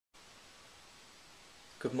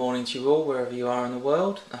Good morning to you all, wherever you are in the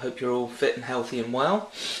world. I hope you're all fit and healthy and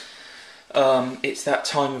well. It's that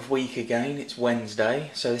time of week again, it's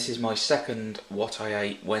Wednesday, so this is my second What I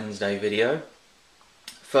Ate Wednesday video.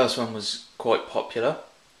 First one was quite popular,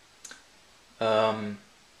 so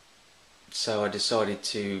I decided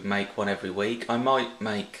to make one every week. I might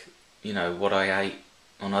make, what I ate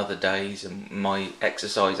on other days and my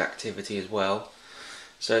exercise activity as well.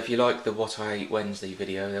 So if you like the What I Ate Wednesday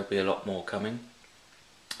video, there'll be a lot more coming.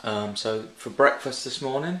 So for breakfast this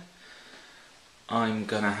morning, I'm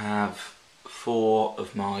going to have 4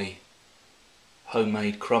 of my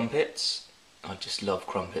homemade crumpets. I just love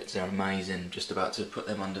crumpets, they're amazing. Just about to put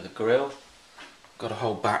them under the grill. Got a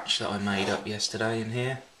whole batch that I made up yesterday in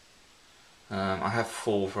here. I have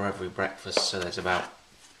 4 for every breakfast, so there's about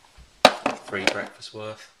 3 breakfasts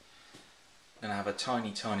worth. I'm going to have a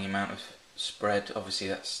tiny amount of spread. Obviously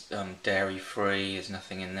that's dairy free, there's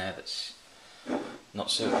nothing in there that's not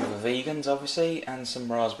suitable for vegans, obviously, and some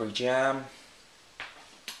raspberry jam.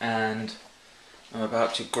 And I'm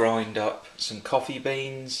about to grind up some coffee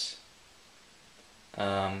beans.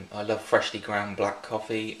 I love freshly ground black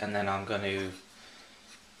coffee, and then I'm going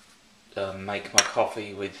to make my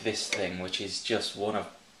coffee with this thing, which is just one of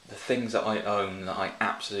the things that I own that I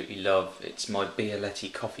absolutely love. It's my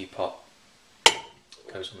Baguette coffee pot.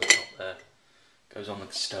 Goes on the top there. Goes on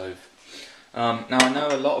the stove. Now I know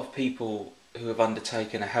a lot of people who have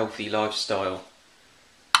undertaken a healthy lifestyle,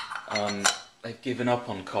 they've given up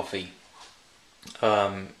on coffee.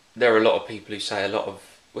 There are a lot of people who say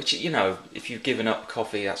which, if you've given up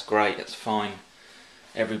coffee, that's great, that's fine.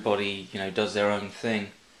 Everybody, does their own thing.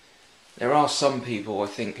 There are some people, I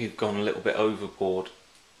think, who've gone a little bit overboard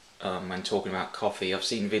when talking about coffee. I've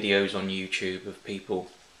seen videos on YouTube of people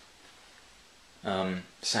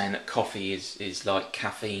saying that coffee is like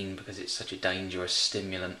caffeine because it's such a dangerous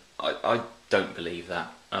stimulant. I don't believe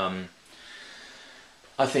that. I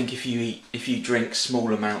think if you drink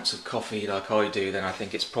small amounts of coffee like I do, then I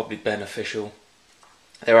think it's probably beneficial.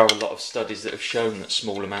 There are a lot of studies that have shown that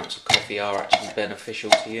small amounts of coffee are actually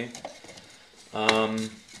beneficial to you.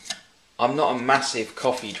 I'm not a massive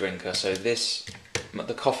coffee drinker, so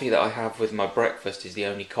the coffee that I have with my breakfast is the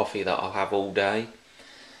only coffee that I'll have all day.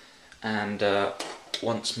 And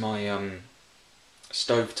once my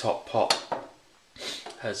stovetop pot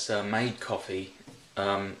has made coffee,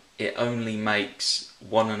 it only makes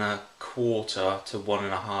 1¼ to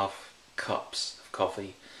 1½ cups of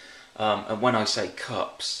coffee. And when I say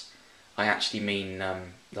cups, I actually mean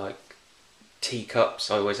like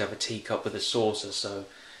teacups. I always have a teacup with a saucer, so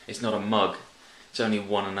it's not a mug. It's only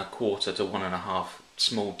 1¼ to 1½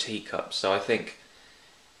 small teacups. So I think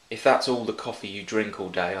if that's all the coffee you drink all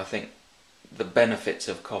day, I think the benefits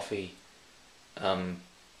of coffee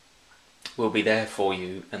will be there for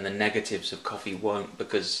you, and the negatives of coffee won't,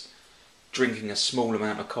 because drinking a small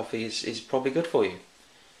amount of coffee is probably good for you.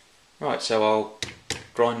 Right, so I'll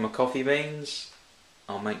grind my coffee beans,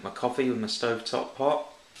 I'll make my coffee with my stovetop pot,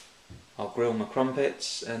 I'll grill my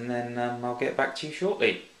crumpets, and then I'll get back to you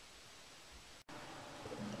shortly.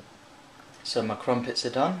 So my crumpets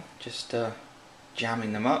are done, just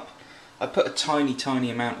jamming them up. I put a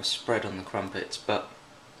tiny amount of spread on the crumpets, but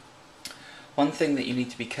one thing that you need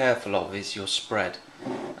to be careful of is your spread.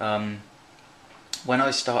 When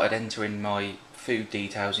I started entering my food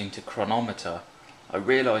details into Chronometer, I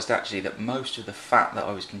realised actually that most of the fat that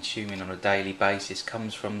I was consuming on a daily basis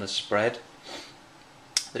comes from the spread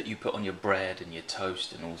that you put on your bread and your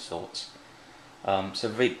toast and all sorts. So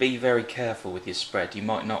be very careful with your spread. You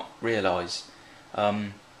might not realise.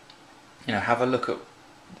 Have a look at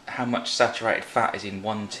how much saturated fat is in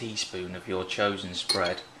 1 teaspoon of your chosen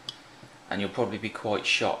spread, and you'll probably be quite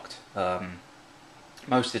shocked.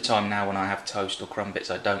 Most of the time now when I have toast or crumpets,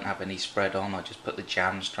 I don't have any spread on, I just put the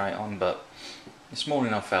jam straight on, but this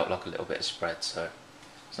morning I felt like a little bit of spread, so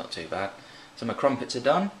it's not too bad. So my crumpets are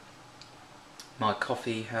done, my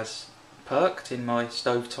coffee has perked in my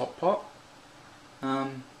stovetop pot.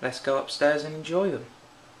 Let's go upstairs and enjoy them.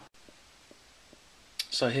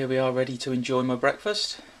 So here we are, ready to enjoy my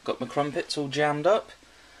breakfast. Got my crumpets all jammed up,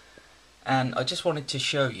 and I just wanted to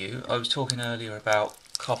show you, I was talking earlier about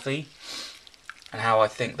coffee and how I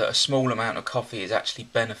think that a small amount of coffee is actually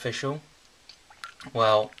beneficial.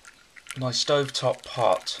 Well, my stovetop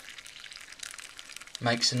pot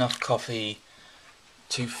makes enough coffee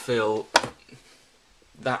to fill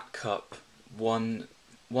that cup one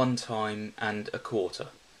time and 1/4,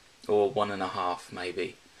 or 1½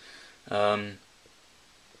 maybe.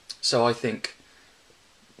 So I think,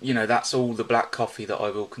 that's all the black coffee that I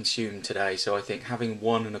will consume today. So I think having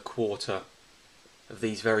 1¼ of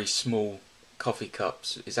these very small coffee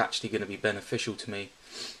cups is actually going to be beneficial to me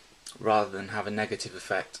rather than have a negative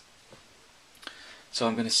effect. So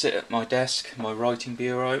I'm going to sit at my desk, my writing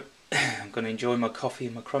bureau. I'm going to enjoy my coffee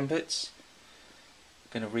and my crumpets.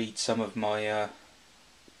 I'm going to read some of my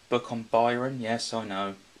book on Byron. Yes, I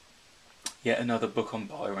know. Yet another book on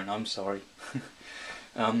Byron, I'm sorry.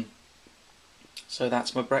 So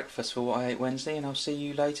that's my breakfast for What I Ate Wednesday, and I'll see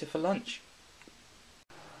you later for lunch.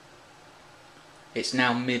 It's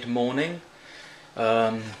now mid-morning,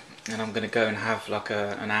 and I'm going to go and have like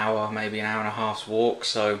an hour, maybe an hour and a half's walk.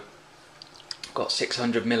 So I've got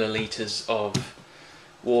 600 millilitres of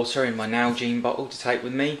water in my Nalgene bottle to take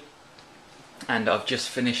with me, and I've just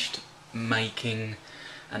finished making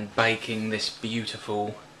and baking this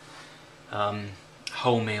beautiful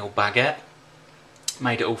wholemeal baguette.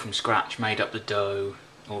 Made it all from scratch, made up the dough,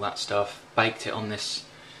 all that stuff, baked it on this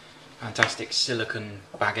fantastic silicone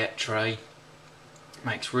baguette tray.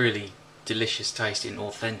 Makes really delicious tasting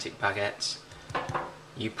authentic baguettes.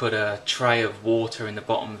 You put a tray of water in the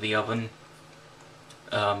bottom of the oven,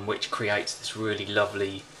 which creates this really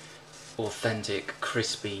lovely authentic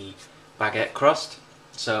crispy baguette crust.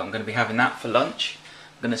 So I'm going to be having that for lunch.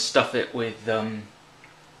 I'm going to stuff it with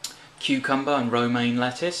cucumber and romaine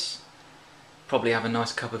lettuce. Probably have a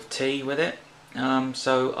nice cup of tea with it.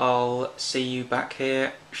 So I'll see you back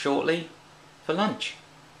here shortly for lunch.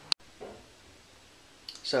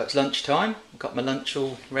 So it's lunchtime. I've got my lunch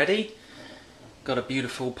all ready. Got a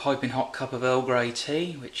beautiful piping hot cup of Earl Grey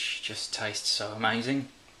tea, which just tastes so amazing.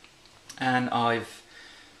 And I've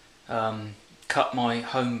cut my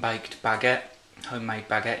homemade baguette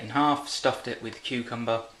in half, stuffed it with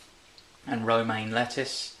cucumber and romaine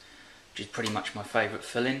lettuce, which is pretty much my favourite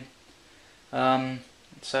filling.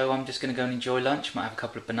 So I'm just going to go and enjoy lunch. Might have a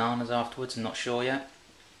couple of bananas afterwards, I'm not sure yet.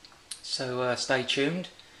 So stay tuned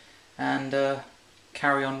and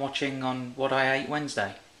carry on watching on What I Ate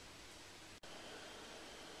Wednesday.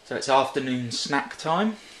 So it's afternoon snack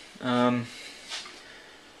time. Going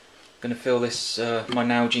to fill this my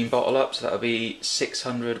Nalgene bottle up, so that'll be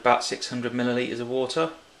about 600 millilitres of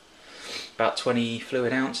water, about 20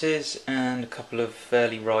 fluid ounces, and a couple of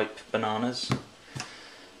fairly ripe bananas.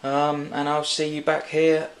 And I'll see you back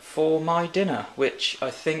here for my dinner, which I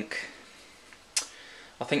think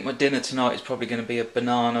my dinner tonight is probably going to be a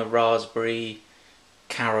banana raspberry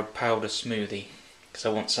carob powder smoothie, because I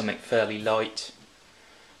want something fairly light.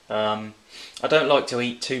 I don't like to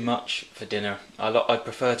eat too much for dinner. I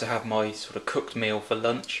prefer to have my sort of cooked meal for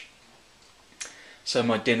lunch. So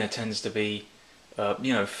my dinner tends to be,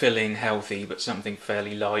 filling, healthy, but something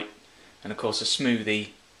fairly light. And of course a smoothie,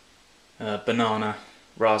 banana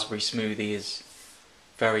raspberry smoothie, is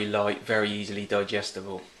very light, very easily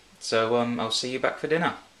digestible. So I'll see you back for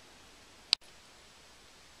dinner.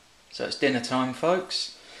 So it's dinner time,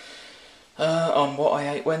 folks, on What I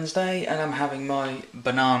Ate Wednesday, and I'm having my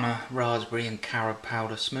banana, raspberry and carob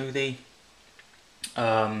powder smoothie.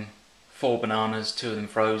 4 bananas, 2 of them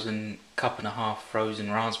frozen, cup and a half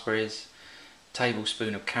frozen raspberries,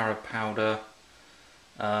 tablespoon of carob powder.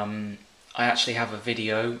 I actually have a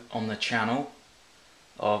video on the channel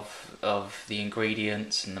of the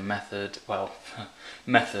ingredients and the method. Well,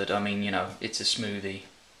 method, I mean, it's a smoothie.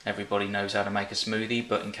 Everybody knows how to make a smoothie,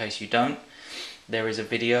 but in case you don't, there is a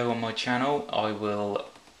video on my channel. I will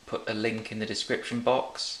put a link in the description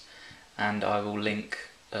box, and I will link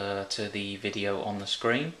to the video on the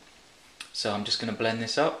screen. So I'm just going to blend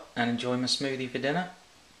this up and enjoy my smoothie for dinner,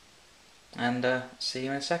 and see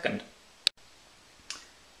you in a second.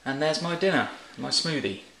 And there's my dinner, my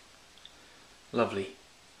smoothie. Lovely,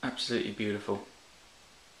 absolutely beautiful.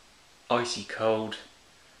 Icy cold,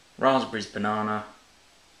 raspberries, banana,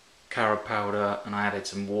 carob powder, and I added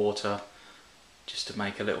some water just to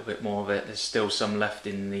make a little bit more of it. There's still some left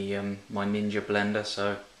in the my Ninja blender,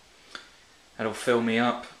 so that'll fill me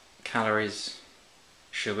up. Calories,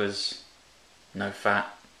 sugars, no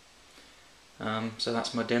fat. So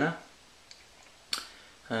that's my dinner.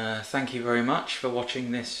 Thank you very much for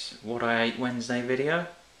watching this What I Ate Wednesday video.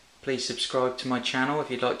 Please subscribe to my channel if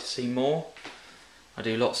you'd like to see more. I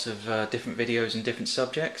do lots of different videos and different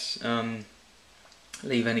subjects.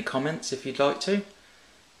 Leave any comments if you'd like to,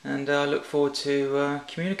 and I look forward to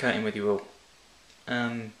communicating with you all.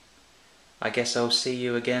 I guess I'll see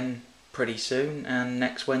you again pretty soon, and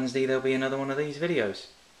next Wednesday there'll be another one of these videos.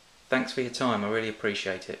 Thanks for your time, I really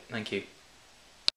appreciate it. Thank you.